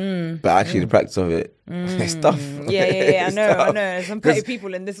lot, but actually the practice of it, it's tough. Yeah. I It's know. tough. There's some petty 'Cause-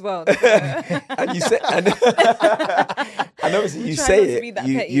 people in this world. And you say, and obviously you Try say not to be it, that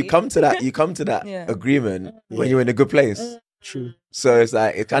you petty. come to that Yeah. agreement when you're in a good place. True. So it's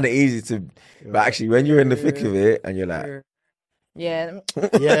like it's kind of easy to, but actually when you're in the thick of it and you're like, Yeah.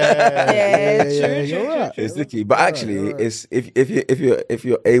 Yeah. True. You're right. it's sticky. But actually, it's if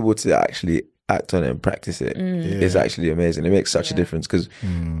you're able to actually act on it and practice it, it's actually amazing. It makes such a difference because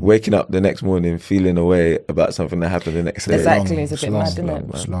waking up the next morning feeling a way about something that happened the next day, Exactly. It's a bit mad, isn't it?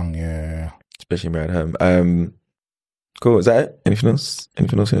 It's long, yeah. especially when you're at home. Cool. Is that it? Anything else?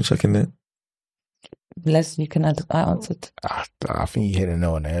 Anything else you want to check in there? Les, you can add. I answered. I think you hit a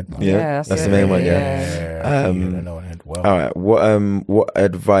nail on the head, man. Yeah, that's the main one. Yeah. I think you hit a nail on the head well. All right. What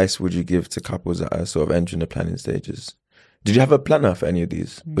advice would you give to couples that are sort of entering the planning stages? Did you have a planner for any of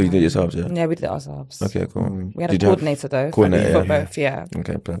these? Or you did it yourselves? Yeah. Yeah, we did it ourselves. Okay. Cool. We had a Did you have- coordinator though. Coordinator, for yeah. both. Yeah.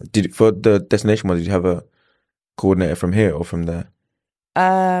 Okay. Plan. For the destination one, did you have a coordinator from here or from there?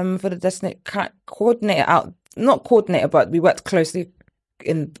 For the coordinator out, not coordinator, but we worked closely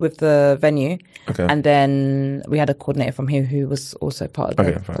with the venue, Okay. and then we had a coordinator from here who was also part of the,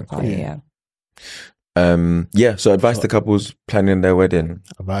 Okay, fine, the party. cool. Yeah. So advice to couples planning their wedding.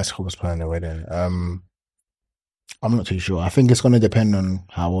 Advice couples planning their wedding. I'm not too sure. I think it's going to depend on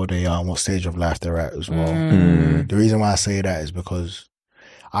how old they are and what stage of life they're at as well. The reason why I say that is because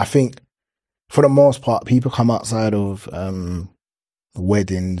I think for the most part, people come outside of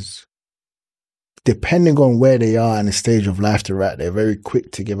weddings, depending on where they are and the stage of life they're at, they're very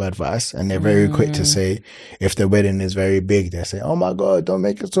quick to give advice and they're very quick to say, if the wedding is very big, they say, oh my God, don't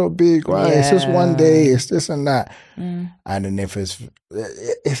make it so big, right? It's just one day, it's this and that. And then if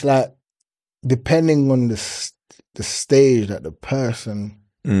it's like, depending on the stage that the person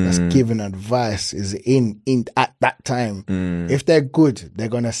that's giving advice is in at that time, if they're good, they're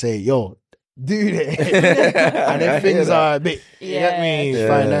going to say, yo, do it. And if things are a bit, you get me,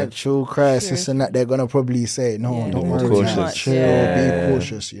 financial crisis and that, they're going to probably say, no, don't Be worry, cautious. just chill, be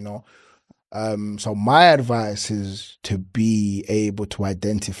cautious, you know. So my advice is to be able to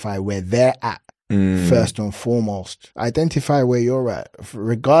identify where they're at first and foremost. Identify where you're at,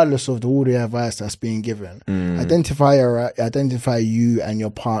 regardless of all the advice that's being given. Identify you and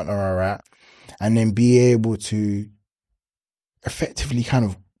your partner are at, and then be able to effectively kind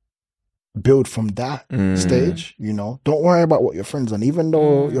of build from that stage, you know. Don't worry about what your friends on, even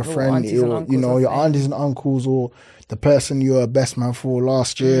though your friend, aunties and uncles your aunties and uncles, or the person you were best man for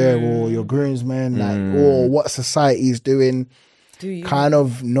last year, or your groomsmen, like, or what society is doing. Do you? Kind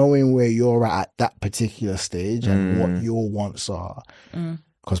of knowing where you're at that particular stage and what your wants are.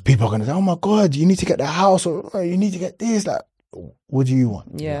 Because people are going to say, oh my God, you need to get the house, or "Oh, you need to get this. Like, what do you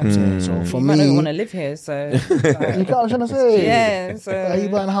want? Yeah. You know what I'm saying? So for You might me, not want to live here, so you get what I'm trying to say? yeah. So Are you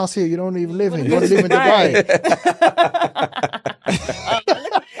buying a house here? You don't even live in. You You want to live in Dubai.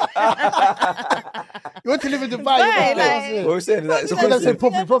 You want to live in Dubai? You buy a house here. What are we saying? Is that, it's a Yeah, that's it.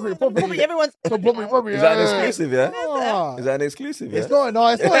 exclusive? Property. everyone's So property. Is that an exclusive? Yeah. Ah. Is that an exclusive? Yeah. It's not. No,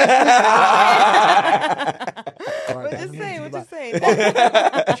 it's not. We're just saying. You know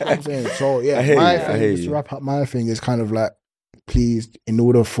what I'm saying? So yeah, I hear my you, I thing, hear just to you. wrap up my thing, is kind of like, please, in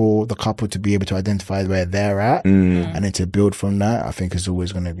order for the couple to be able to identify where they're at and then to build from that, I think is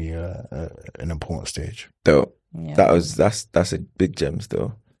always going to be an important stage. Dope. Yeah. That's a big gem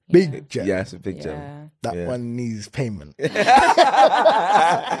still. Big gem. Yeah, it's a big gem. Yeah. That Yeah. one needs payment.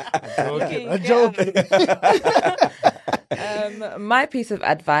 I'm joking. My piece of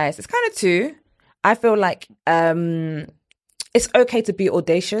advice, it's kind of two. I feel like it's okay to be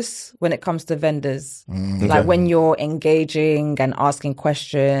audacious when it comes to vendors. Like when you're engaging and asking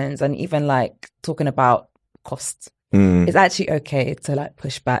questions and even like talking about costs. It's actually okay to like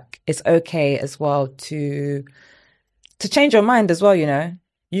push back. It's okay as well to change your mind as well, you know.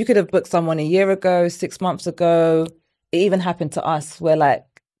 You could have booked someone a year ago, 6 months ago. It even happened to us. We're like,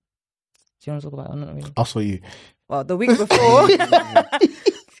 do you want to talk about it? Not really. I saw you. Well, the week before,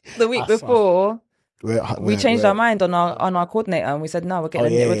 we changed our mind on our coordinator, and we said no, we're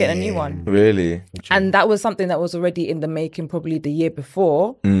getting a new one. Really? And that was something that was already in the making, probably the year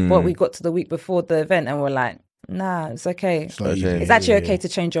before. But we got to the week before the event, and we're like, nah, it's okay. It's not Okay. easy. It's actually okay to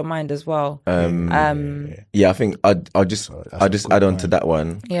change your mind as well. Yeah, I think I'll just add on to that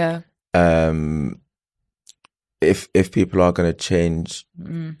one. Yeah. If people are going to change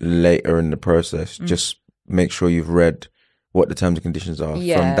later in the process, just make sure you've read what the terms and conditions are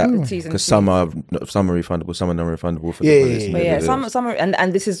Yeah, from that. the T's and Because C's. some are refundable, some are non-refundable for Yeah, the yeah, policy. But yeah, some are,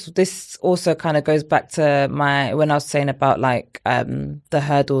 and this also kind of goes back to when I was saying about like the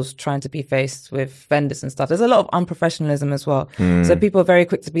hurdles trying to be faced with vendors and stuff. There's a lot of unprofessionalism as well. So people are very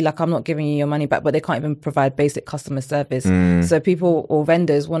quick to be like, I'm not giving you your money back, but they can't even provide basic customer service. So people or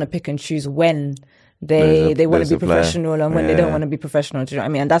vendors want to pick and choose when they want to be professional and when they don't want to be professional. Do you know what I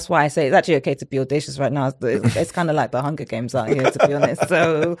mean? And that's why I say it's actually okay to be audacious right now. It's kind of like the Hunger Games out here, to be honest.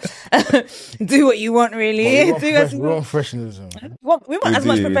 So do what you want, really. We want professionalism. We want as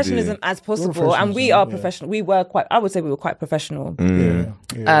much do. professionalism as possible, and we are professional. We were quite. I would say we were quite professional. In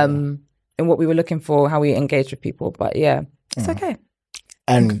what we were looking for, how we engage with people. But yeah, it's okay.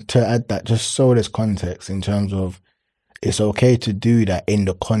 And to add that, just so there's context in terms of, it's okay to do that in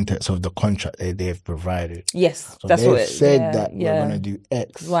the context of the contract that they've provided. Yes, So that's they've what it said that we're going to do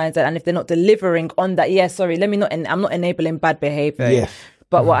X. Y and Z. And if they're not delivering on that, I'm not enabling bad behavior. Yes.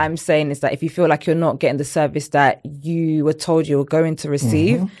 But what I'm saying is that if you feel like you're not getting the service that you were told you were going to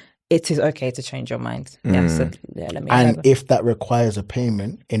receive, it is okay to change your mind. Yeah, so let me. And if that requires a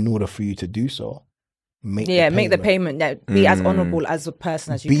payment in order for you to do so, make the payment. Now, be as honourable as a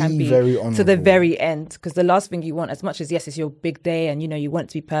person as you can be very to the honourable. very end. Because the last thing you want, as much as yes, it's your big day and you want it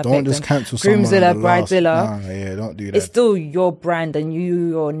to be perfect. Don't just and cancel someone. groomzilla, on the last- bridezilla. Nah, yeah, don't do that. It's still your brand and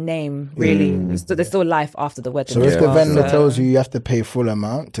your name, really. There's still life after the wedding. So as if the well. vendor So tells you have to pay full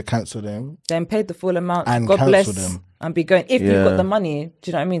amount to cancel them, then pay the full amount. And God bless cancel them. and be going. If you've got the money, do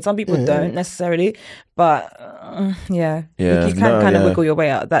you know what I mean? Some people don't necessarily, but you can kind of wiggle your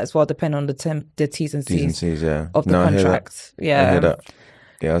way out of that as well, depending on the T's and T's and C's C's, of the contract. I hear that.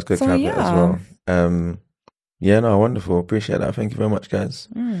 Yeah, that's good So, to have that as well. Wonderful. Appreciate that. Thank you very much, guys.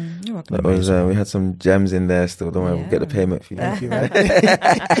 You're welcome. That was we had some gems in there still. Don't worry, we'll get the payment for you. thank you, man.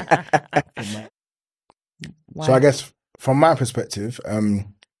 So I guess from my perspective,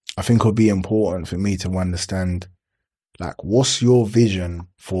 I think it'll be important for me to understand, like, what's your vision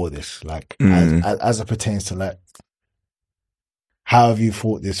for this? Like, as it pertains to, like, how have you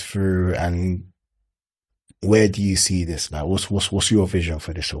thought this through, and where do you see this? Like, what's your vision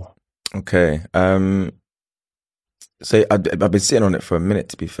for this all? Okay. So I've been sitting on it for a minute,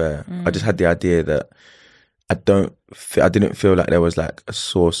 to be fair. I just had the idea that I didn't feel like there was like a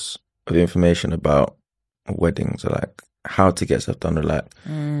source of information about weddings or like how to get stuff done, or like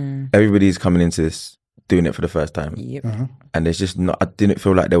everybody's coming into this doing it for the first time. Yep. And there's just I didn't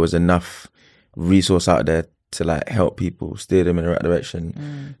feel like there was enough resource out there to like help people, steer them in the right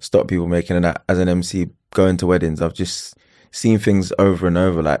direction, stop people making it. As an MC going to weddings, I've just seen things over and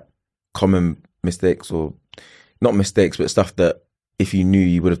over, like common mistakes, or not mistakes, but stuff that if you knew,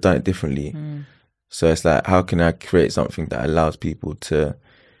 you would have done it differently. So it's like, how can I create something that allows people to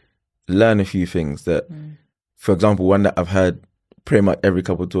learn a few things that, for example, one that I've heard pretty much every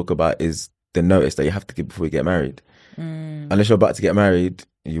couple talk about is the notice that you have to give before you get married. Unless you're about to get married,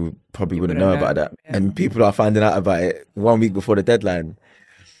 you probably wouldn't know about that. Yeah. And people are finding out about it 1 week before the deadline.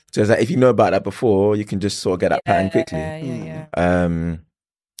 So it's like, if you know about that before, you can just sort of get that pattern quickly.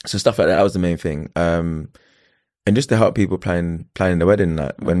 So stuff like that was the main thing. And just to help people planning the wedding,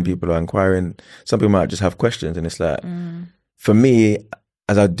 like when people are inquiring, some people might just have questions, and it's like, for me,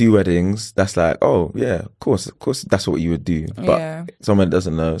 as I do weddings, that's like, oh yeah, of course, that's what you would do. But someone that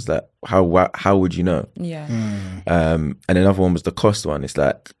doesn't know, it's like, how would you know? Yeah. And another one was the cost one. It's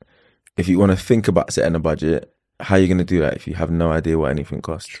like, if you want to think about setting a budget, how are you going to do that if you have no idea what anything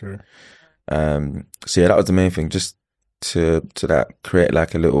costs? True. So yeah, that was the main thing, just to that create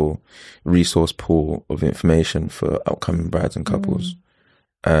like a little resource pool of information for upcoming brides and couples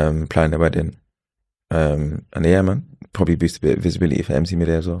planning their wedding. And yeah, man, probably boost a bit of visibility for MC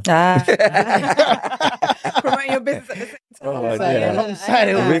Midday as well. Promote your business at the same time. Alongside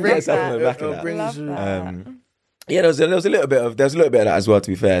it, We can get something on the back of that. Yeah, there was a little bit of that as well.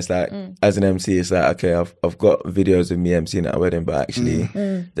 To be fair, it's like as an MC, it's like, okay, I've got videos of me MCing at a wedding, but actually,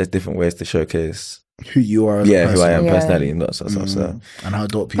 there's different ways to showcase who you are as a person. who I am personally, and that sort of stuff. So, and how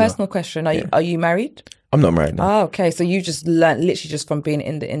dope you are. Personal question: Are you married? I'm not married now. Oh, okay. So you just learned literally just from being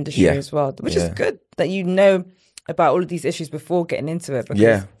in the industry as well, which is good that you know about all of these issues before getting into it. Because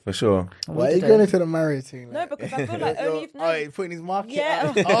Yeah, for sure. Why are you going into the marriage thing? No, because I feel like only if he's putting his market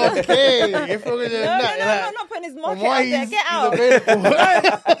Yeah. out. Okay. If we're going to do that, No, I'm not putting his market out there. Get out.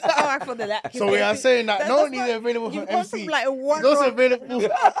 Oh, I thought that. So we are saying that not only is it available for You've gone MC, from like a one it's also available.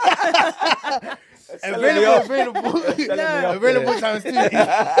 Available times 2.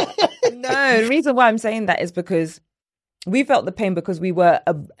 No, the reason why I'm saying that is because we felt the pain because we were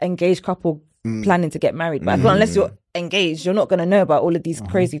an engaged couple planning to get married. But I feel unless you're engaged, you're not going to know about all of these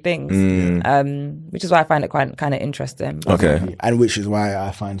crazy things. Which is why I find it quite kind of interesting. Okay. And which is why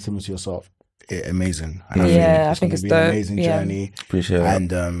I find similar to yourself amazing. And I think it's gonna be dope. an amazing journey. Appreciate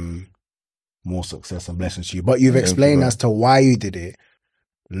it. And more success and blessings to you. But you've explained as to why you did it.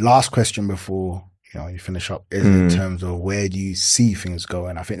 Last question before you finish up is in terms of where do you see things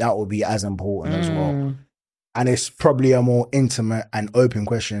going? I think that will be as important as well. And it's probably a more intimate and open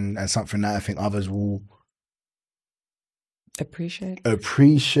question and something that I think others will appreciate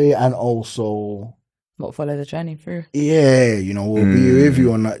and also what follow the journey through. Yeah, we'll be with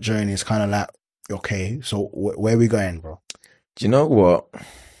you on that journey. It's kind of like, okay, so where are we going, bro? Do you know what?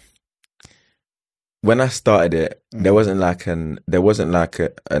 When I started it, there wasn't like an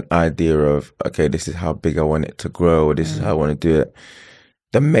idea of, okay, this is how big I want it to grow, or this is how I want to do it.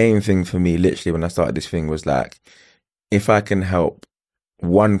 The main thing for me, literally, when I started this thing was like, if I can help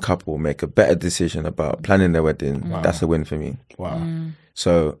one couple make a better decision about planning their wedding, that's a win for me. Wow.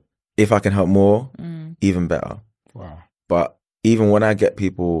 So if I can help more, even better. Wow. But even when I get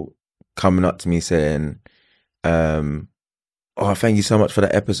people coming up to me saying, oh, thank you so much for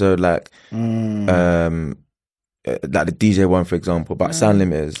that episode, like the DJ one, for example, about sound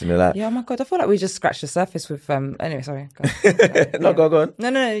limiters, and they're like, yeah, oh my God, I feel like we just scratched the surface with anyway, sorry, go on.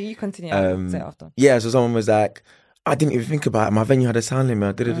 No, you continue. I'll say it after. Yeah, so someone was like, I didn't even think about it, my venue had a sound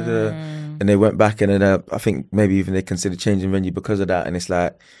limit, and they went back, and then I think maybe even they considered changing venue because of that. And it's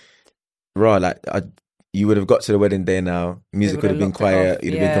like, raw, like you would have got to the wedding day now, music would have been quiet,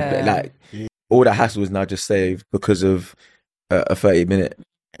 you'd have been complete, like all that hassle is now just saved because of a 30-minute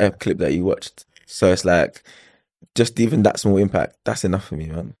clip that you watched. So it's like, just even that small impact, that's enough for me,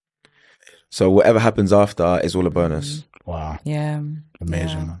 man. So whatever happens after is all a bonus. Wow. Yeah.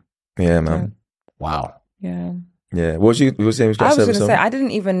 Amazing, man. Yeah, man. Wow. Yeah. Yeah. What was you saying? I was going to say, I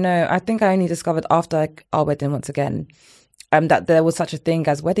didn't even know. I think I only discovered after our wedding once again, that there was such a thing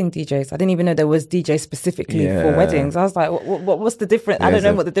as wedding DJs. I didn't even know there was DJs specifically for weddings. I was like, what's the difference? I don't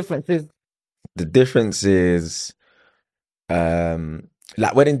know what the difference is. The difference is,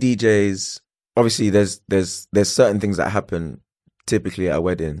 like wedding DJs, obviously there's certain things that happen typically at a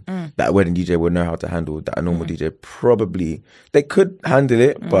wedding that a wedding DJ would know how to handle that a normal DJ probably, they could handle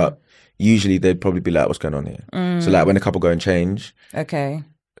it, but usually they'd probably be like, what's going on here? So like when a couple go and change, okay,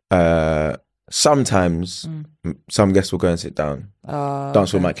 sometimes some guests will go and sit down,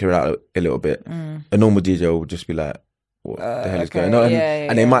 dance might clear out a little bit. A normal DJ will just be like, what the hell is going on?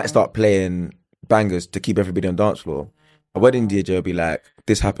 And they might start playing bangers to keep everybody on dance floor. A wedding DJ will be like,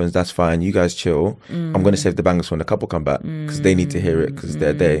 this happens, that's fine, you guys chill, I'm going to save the bangers when the couple come back because they need to hear it because it's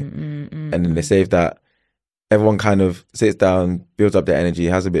their day. And then they save that, everyone kind of sits down, builds up their energy,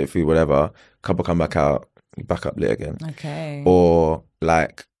 has a bit of food, whatever, couple come back out, back up lit again. Okay. Or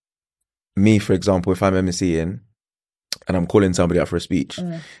like me, for example, if I'm emceeing and I'm calling somebody up for a speech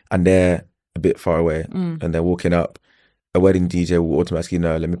and they're a bit far away and they're walking up, a wedding DJ will automatically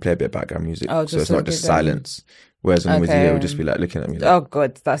know, let me play a bit of background music. So it's not just silence. Whereas a normal DJ will just be like looking at me like, oh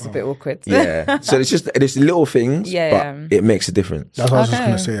God, that's a bit awkward. Yeah. So it's little things, but it makes a difference. That's what I was just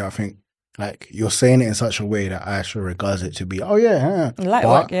going to say. I think like you're saying it in such a way that Aisha regards it to be, oh yeah, light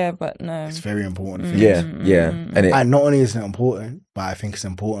work, but no. It's very important. Yeah. And not only is it important, but I think it's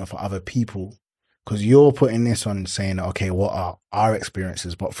important for other people. Because you're putting this on saying, okay, what are our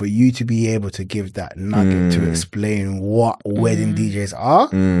experiences? But for you to be able to give that nugget to explain what wedding DJs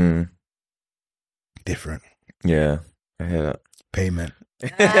are, different. Yeah, I hear that. Payment.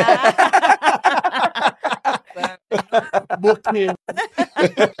 Booking.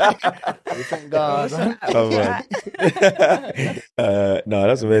 Thank God. No,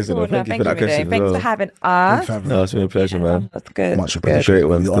 that's amazing. Cool, thank you for that question. Thanks for having us. No, it's been a pleasure, man. That's good. Much It's a great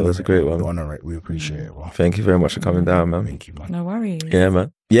one. That's a great one. We appreciate it. Bro. Thank you very much for coming down, man. Thank you, man. No worries. Yeah,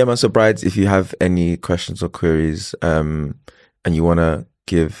 man. So brides, if you have any questions or queries, and you want to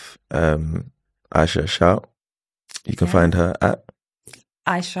give Aisha a shout, you can find her at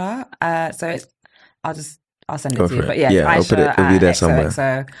Aisha. So I'll send it Go to you. for it. But yeah, Yeah, I'll put it. It'll be there somewhere.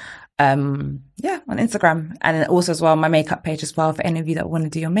 So on Instagram, and then also as well my makeup page as well for any of you that want to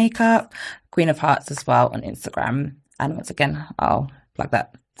do your makeup. Queen of Hearts as well on Instagram. And once again, I'll plug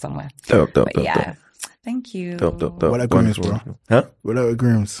that somewhere. Dope. Thank you. Dope. What are grooms, bro? Huh? What are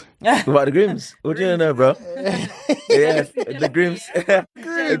grooms? What about the grooms? What do you know, bro? Yeah, the grooms.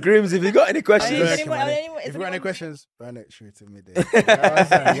 The grooms, if you got any questions. If you got any questions, run it through to me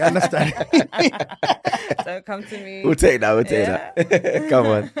there. You understand? Don't come to me. We'll take that. Come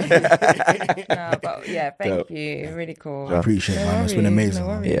on. No, but thank you. Really cool. I appreciate it, man. It's been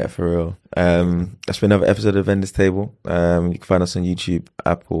amazing. Yeah, for real. That's been another episode of Vendors Table. You can find us on YouTube,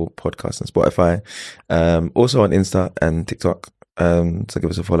 Apple Podcasts, and Spotify. Also on Insta and TikTok. So give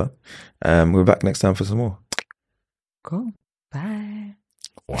us a follow. We're back next time for some more. Cool. Bye.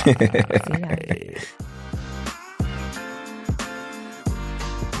 Wow. See ya.